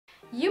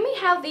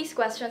have these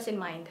questions in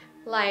mind,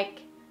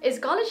 like, is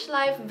college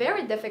life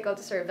very difficult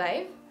to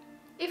survive?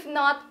 If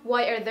not,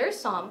 why are there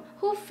some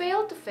who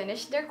fail to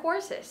finish their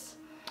courses?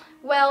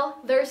 Well,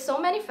 there are so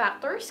many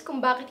factors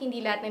kung bakit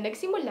hindi lahat na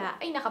nagsimula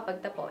ay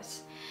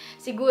nakapagtapos.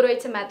 Siguro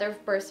it's a matter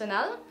of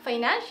personal,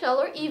 financial,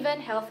 or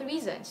even health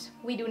reasons.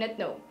 We do not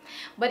know.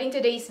 But in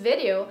today's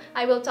video,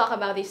 I will talk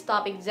about this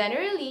topic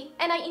generally,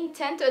 and I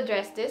intend to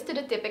address this to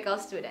the typical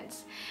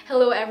students.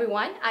 Hello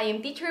everyone, I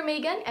am Teacher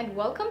Megan and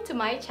welcome to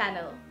my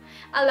channel.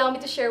 Allow me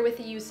to share with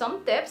you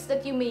some tips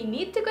that you may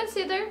need to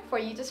consider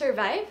for you to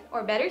survive, or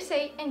better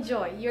say,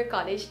 enjoy your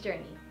college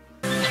journey.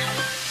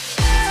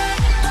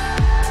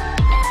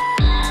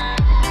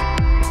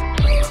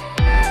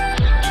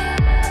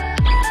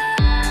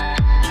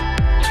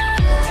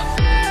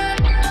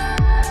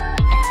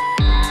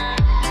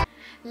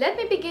 Let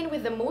me begin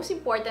with the most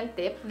important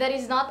tip that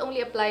is not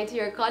only applied to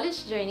your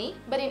college journey,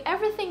 but in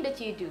everything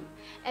that you do.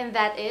 And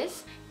that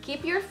is,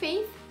 keep your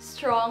faith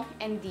strong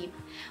and deep.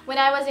 When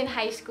I was in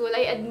high school,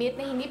 I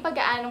admit na hindi pa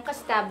gaanong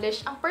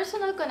ka-establish ang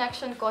personal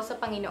connection ko sa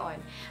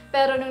Panginoon.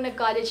 Pero nung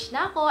nag-college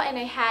na ako and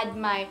I had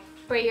my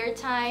prayer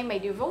time, my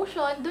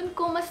devotion, dun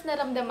ko mas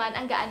naramdaman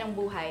ang gaan ng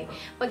buhay.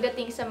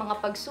 Pagdating sa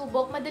mga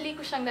pagsubok, madali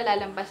ko siyang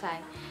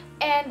nalalampasan.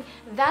 And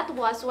that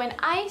was when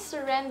I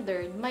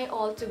surrendered my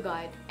all to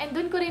God. And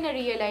dun ko rin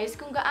na-realize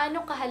kung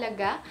gaano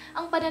kahalaga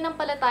ang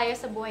pananampalataya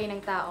sa buhay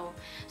ng tao.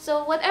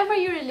 So whatever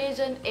your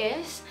religion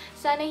is,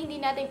 sana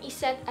hindi natin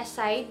iset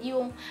aside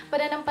yung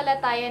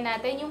pananampalataya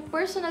natin, yung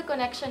personal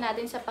connection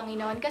natin sa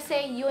Panginoon, kasi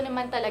yun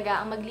naman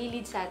talaga ang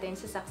maglilid sa atin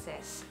sa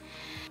success.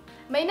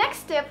 My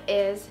next tip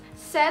is,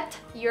 set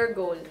your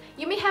goal.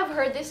 You may have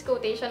heard this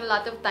quotation a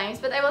lot of times,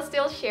 but I will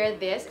still share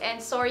this,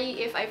 and sorry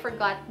if I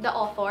forgot the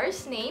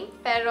author's name,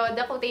 pero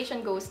the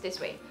quotation goes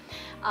this way.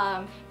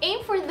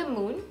 Aim for the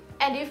moon,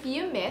 and if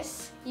you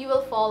miss, you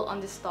will fall on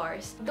the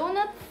stars. Do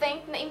not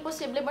think na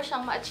imposible mo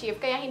siyang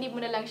ma-achieve, kaya hindi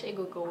mo na lang siya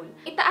i-goal.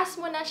 Itaas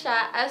mo na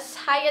siya as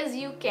high as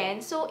you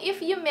can, so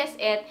if you miss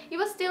it, you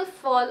will still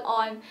fall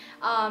on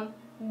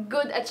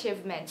good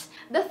achievements.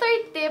 The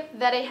third tip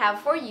that I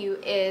have for you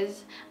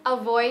is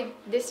avoid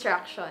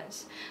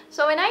distractions.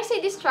 So when I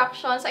say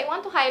distractions, I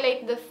want to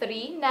highlight the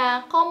three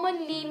na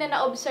commonly na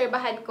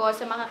naobserbahan ko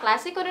sa mga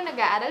klase ko na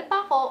nag-aaral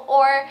pa ako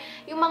or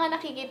yung mga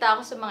nakikita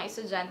ko sa mga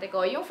estudyante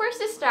ko. Yung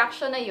first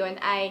distraction na yun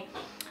ay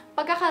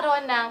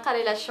pagkakaroon ng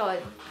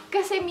karelasyon.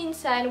 Kasi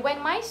minsan,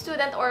 when my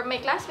student or my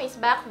classmates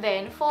back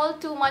then fall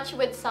too much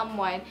with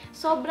someone,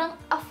 sobrang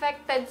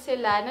affected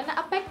sila na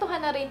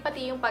naapektuhan na rin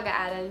pati yung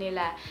pag-aaral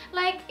nila.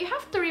 Like, you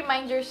have to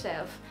remind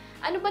yourself,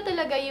 ano ba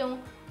talaga yung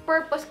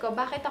purpose ko?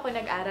 Bakit ako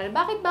nag-aral?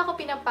 Bakit ba ako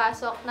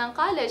pinapasok ng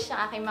college ng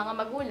aking mga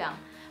magulang?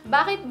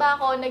 Bakit ba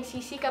ako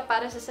nagsisikap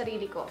para sa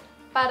sarili ko?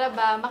 Para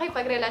ba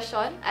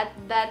makipagrelasyon at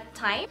that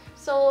time?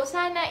 So,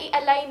 sana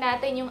i-align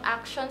natin yung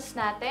actions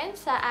natin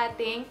sa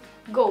ating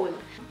goal.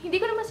 Hindi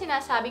ko naman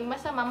sinasabing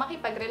masama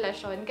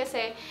makipagrelasyon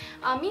kasi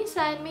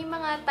minsan may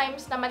mga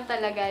times naman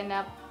talaga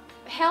na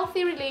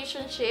healthy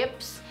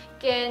relationships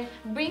can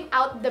bring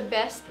out the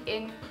best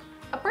in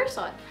a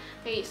person.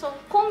 Okay, so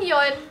kung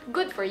yon,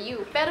 good for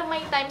you. Pero may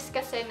times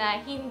kasi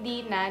na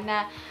hindi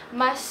na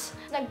mas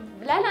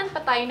naglalaan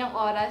pa tayo ng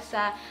oras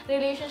sa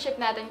relationship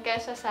natin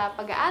kaysa sa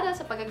pag-aaral,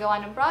 sa paggagawa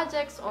ng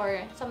projects,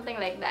 or something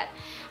like that.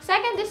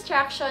 Second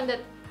distraction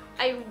that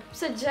I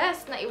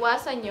suggest na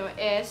iwasan nyo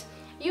is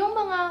yung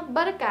mga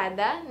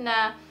barkada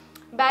na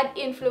bad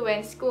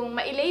influence kung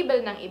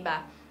ma-label ng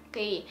iba.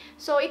 Okay,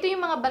 so ito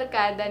yung mga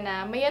barkada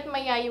na mayat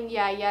maya yung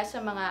yaya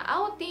sa mga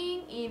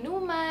outing,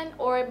 inuman,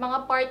 or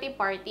mga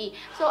party-party.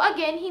 So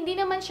again, hindi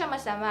naman siya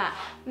masama.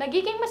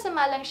 Nagiging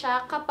masama lang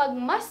siya kapag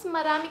mas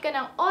marami ka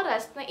ng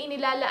oras na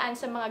inilalaan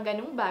sa mga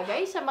ganung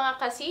bagay, sa mga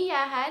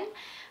kasiyahan,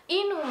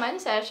 inuman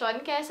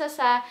session, kesa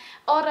sa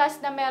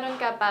oras na meron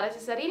ka para sa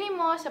sarili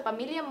mo, sa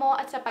pamilya mo,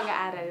 at sa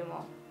pag-aaral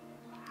mo.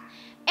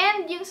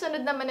 And yung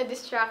sunod naman na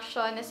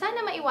distraction na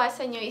sana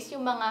maiwasan nyo is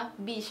yung mga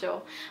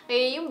bisyo.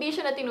 Okay, yung bisyo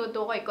na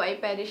tinutukoy ko ay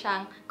pwede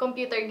siyang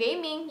computer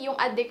gaming, yung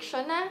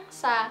addiction na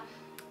sa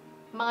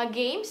mga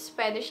games,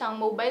 pwede siyang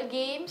mobile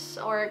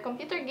games or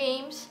computer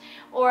games,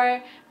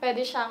 or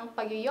pwede siyang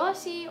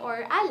pagyoyosi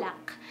or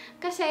alak.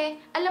 Kasi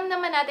alam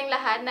naman nating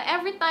lahat na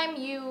every time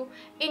you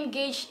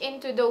engage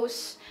into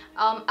those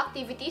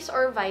activities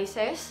or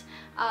vices,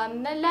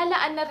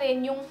 nalalaan na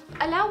rin yung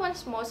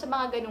allowance mo sa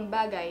mga ganung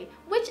bagay.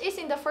 Which is,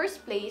 in the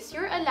first place,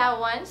 your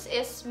allowance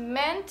is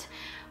meant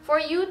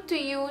for you to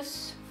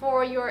use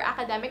for your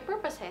academic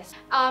purposes.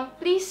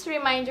 Please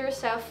remind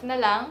yourself na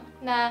lang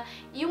na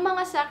yung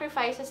mga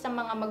sacrifices ng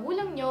mga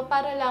magulang nyo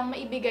para lang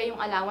maibigay yung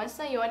allowance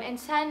na yon, and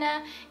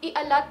sana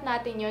i-allot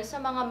natin yun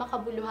sa mga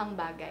makabuluhang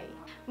bagay.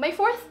 My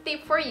fourth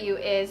tip for you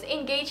is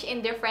engage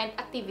in different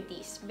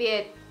activities, be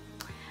it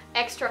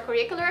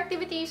extracurricular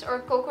activities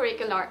or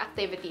co-curricular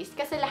activities.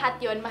 Kasi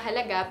lahat yon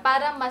mahalaga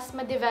para mas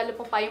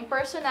ma-develop mo pa yung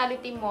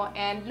personality mo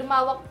and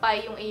lumawak pa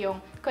yung iyong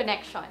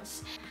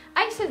connections.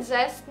 I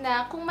suggest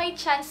na kung may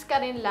chance ka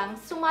rin lang,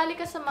 sumali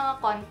ka sa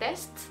mga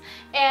contests,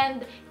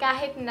 and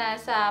kahit na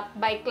sa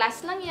by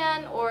class lang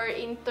yan or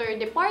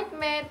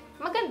inter-department,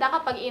 maganda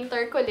kapag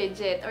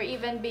intercollegiate or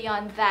even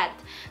beyond that.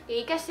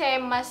 Okay?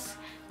 Kasi mas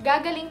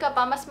gagaling ka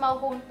pa, mas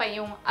ma-hone pa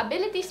yung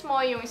abilities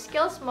mo, yung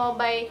skills mo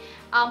by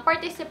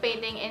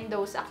participating in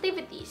those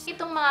activities.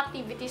 Itong mga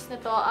activities na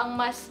to ang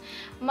mas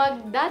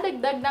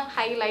magdadagdag ng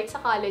highlight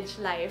sa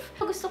college life.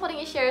 Gusto ko rin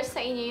i-share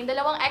sa inyo yung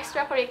dalawang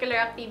extracurricular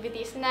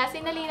activities na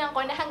sinalinan ko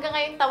na hanggang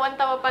ngayon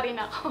tawan-tawa pa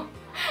rin ako.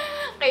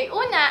 Okay,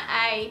 una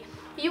ay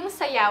yung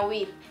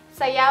sayawit.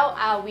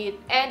 Sayaw-awit.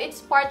 And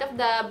it's part of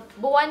the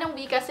Buwan ng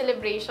Wika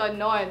celebration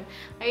noon.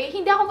 Okay?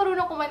 Hindi ako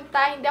marunong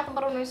kumanta, hindi ako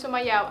marunong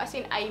sumayaw. As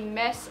in, I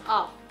mess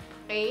up.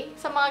 Okay?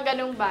 Sa mga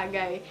ganong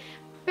bagay.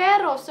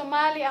 Pero,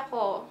 sumali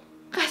ako.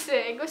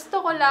 Kasi, gusto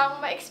ko lang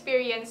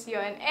ma-experience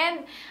yon.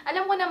 And,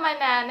 alam ko naman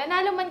na,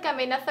 nanalo man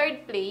kami na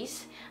 3rd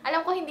place.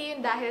 Alam ko hindi yun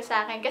dahil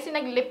sa akin. Kasi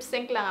nag-lip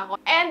sync lang ako.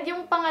 And,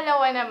 yung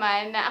pangalawa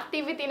naman, na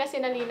activity na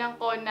sinalinan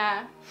ko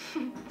na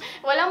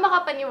walang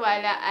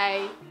makapaniwala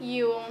ay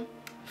yung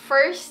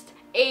first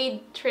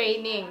aid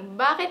training.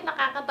 Bakit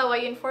nakakatawa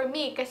yun for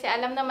me? Kasi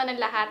alam naman ng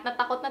lahat na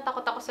takot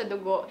ako sa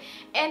dugo.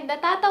 And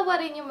natatawa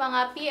rin yung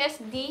mga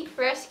PSD,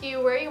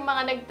 rescuer, yung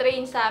mga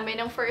nag-train sa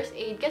amin ng first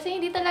aid. Kasi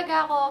hindi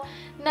talaga ako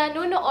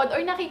nanonood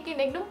or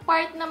nakikinig nung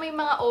part na may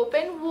mga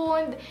open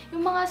wound,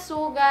 yung mga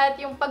sugat,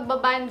 yung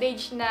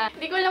pagbabandage na.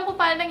 Hindi ko alam kung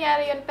paano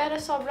nangyari yun, pero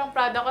sobrang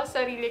proud ako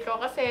sa sarili ko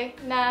kasi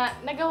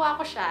nagawa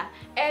ko siya.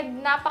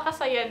 And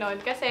napakasaya nun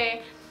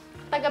kasi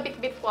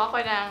taga-bit-bit po ako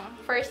ng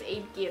first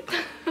aid kit.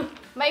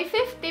 My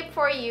 5th tip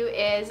for you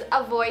is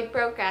avoid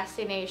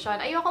procrastination.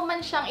 Ayoko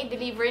man siyang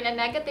i-deliver in a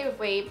negative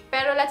way,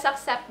 pero let's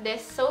accept this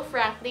so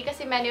frankly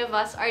kasi many of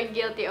us are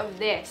guilty of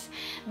this.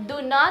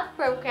 Do not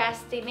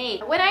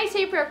procrastinate. When I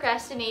say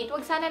procrastinate,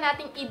 wag sana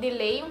nating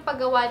i-delay yung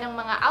paggawa ng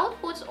mga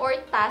outputs or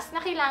tasks na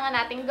kailangan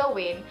nating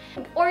gawin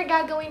or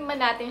gagawin man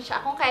natin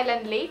siya kung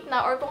kailan late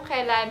na or kung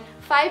kailan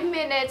 5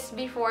 minutes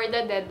before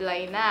the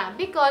deadline na.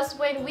 Because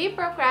when we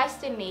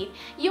procrastinate,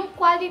 yung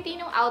quality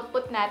ng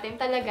output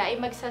natin talaga ay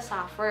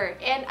magsasuffer.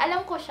 And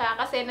alam ko siya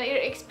kasi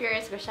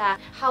na-experience ko siya.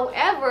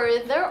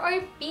 However, there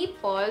are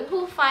people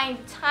who find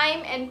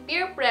time and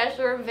peer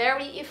pressure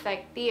very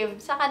effective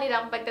sa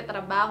kanilang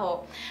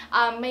pagtatrabaho.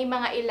 May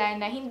mga ilan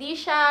na hindi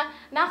siya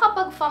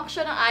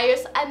nakapag-function ng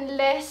ayos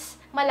unless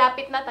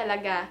malapit na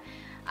talaga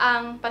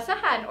ang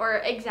pasahan or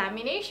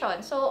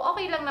examination. So,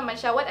 okay lang naman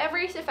siya. Whatever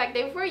is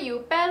effective for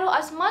you. Pero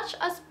as much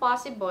as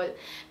possible,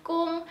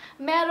 kung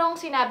merong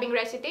sinabing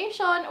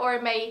recitation or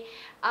may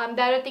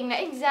darating na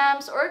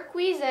exams or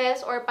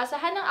quizzes or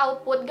pasahan ng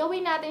output,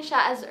 gawin natin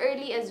siya as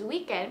early as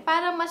we can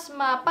para mas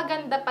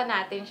mapaganda pa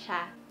natin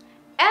siya.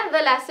 And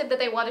the last tip that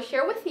I want to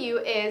share with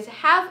you is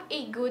have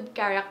a good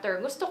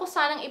character. Gusto ko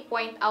sanang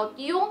i-point out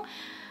yung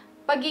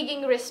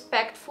pagiging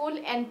respectful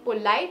and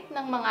polite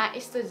ng mga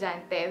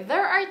estudyante.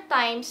 There are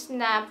times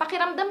na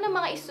pakiramdam ng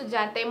mga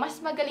estudyante, mas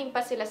magaling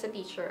pa sila sa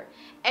teacher.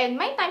 And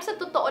may times na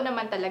totoo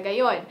naman talaga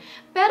yon.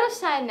 Pero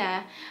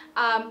sana,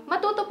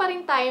 matuto pa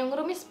rin tayong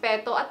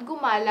rumispeto at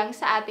gumalang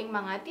sa ating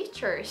mga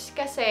teachers.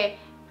 Kasi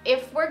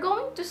if we're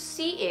going to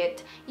see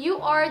it, you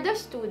are the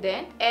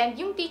student and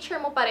yung teacher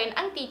mo pa rin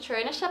ang teacher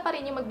na siya pa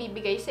rin yung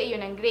magbibigay sa iyo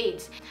ng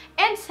grades.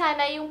 And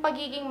sana yung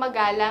pagiging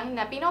magalang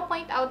na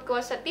pino-point out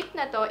ko sa tip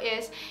na to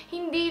is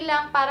hindi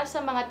lang para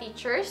sa mga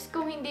teachers,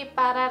 kung hindi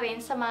para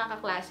rin sa mga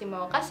kaklase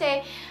mo.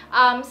 Kasi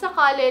sa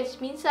college,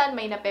 minsan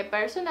may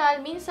nape-personal,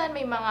 minsan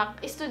may mga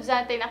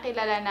estudyante na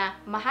kilala na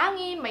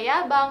mahangin,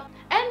 mayabang.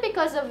 And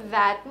because of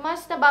that,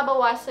 mas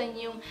nababawasan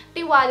yung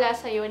tiwala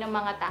sa'yo ng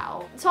mga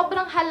tao.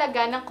 Sobrang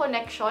halaga ng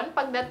connection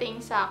pagdating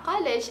sa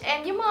college,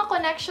 and yung mga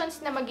connections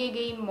na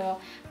magigain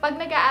mo pag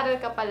nag-aaral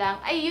ka pa lang,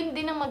 ay yun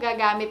din ang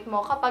magagamit mo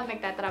kapag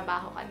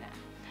nagtatrabaho ka na.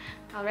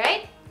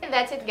 Alright? And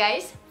that's it,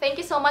 guys. Thank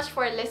you so much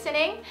for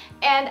listening.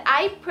 And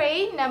I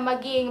pray na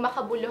maging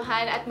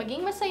makabuluhan at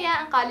maging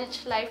masaya ang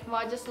college life mo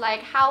just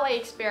like how I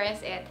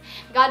experienced it.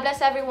 God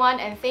bless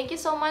everyone and thank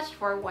you so much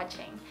for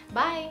watching.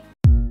 Bye!